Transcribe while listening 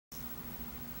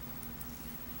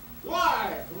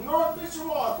Mr.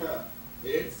 Walker.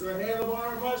 It's the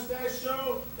Handlebar Mustache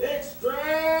Show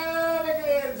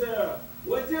Extravaganza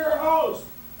with your host,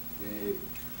 Dave.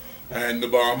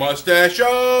 Handlebar Mustache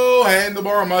Show,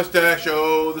 Handlebar Mustache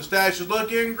Show. The stash is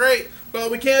looking great, but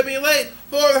we can't be late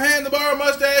for the Handlebar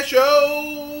Mustache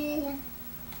Show.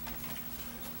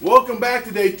 Welcome back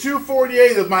to day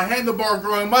 248 of my handlebar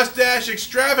growing mustache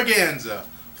extravaganza,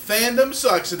 Fandom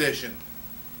Sucks Edition.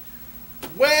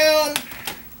 Well,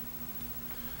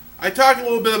 I talked a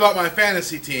little bit about my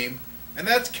fantasy team, and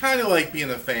that's kind of like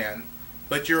being a fan,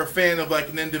 but you're a fan of like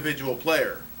an individual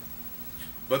player.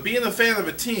 But being a fan of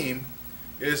a team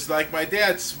is, like my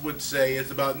dad would say,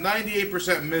 is about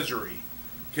 98% misery.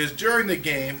 Because during the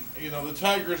game, the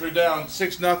Tigers are down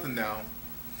 6-0 now.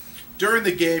 During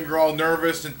the game, you're all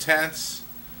nervous and tense.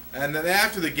 And then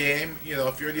after the game,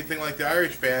 if you're anything like the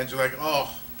Irish fans, you're like,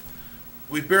 oh,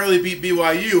 we barely beat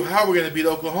BYU. How are we going to beat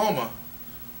Oklahoma?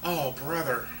 Oh,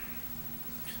 brother.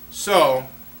 So,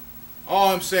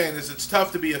 all I'm saying is it's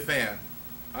tough to be a fan.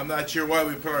 I'm not sure why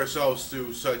we put ourselves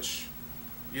through such,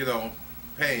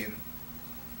 pain.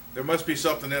 There must be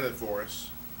something in it for us.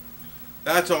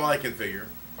 That's all I can figure.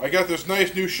 I got this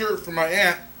nice new shirt from my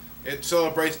aunt. It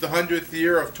celebrates the 100th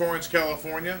year of Torrance,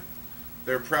 California.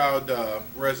 They're proud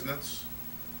residents.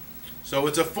 So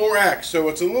it's a 4X, so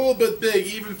it's a little bit big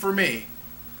even for me.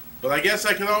 But I guess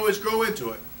I can always grow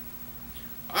into it.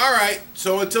 Alright,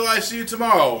 so until I see you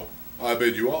tomorrow, I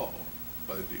bid you all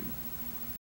adieu.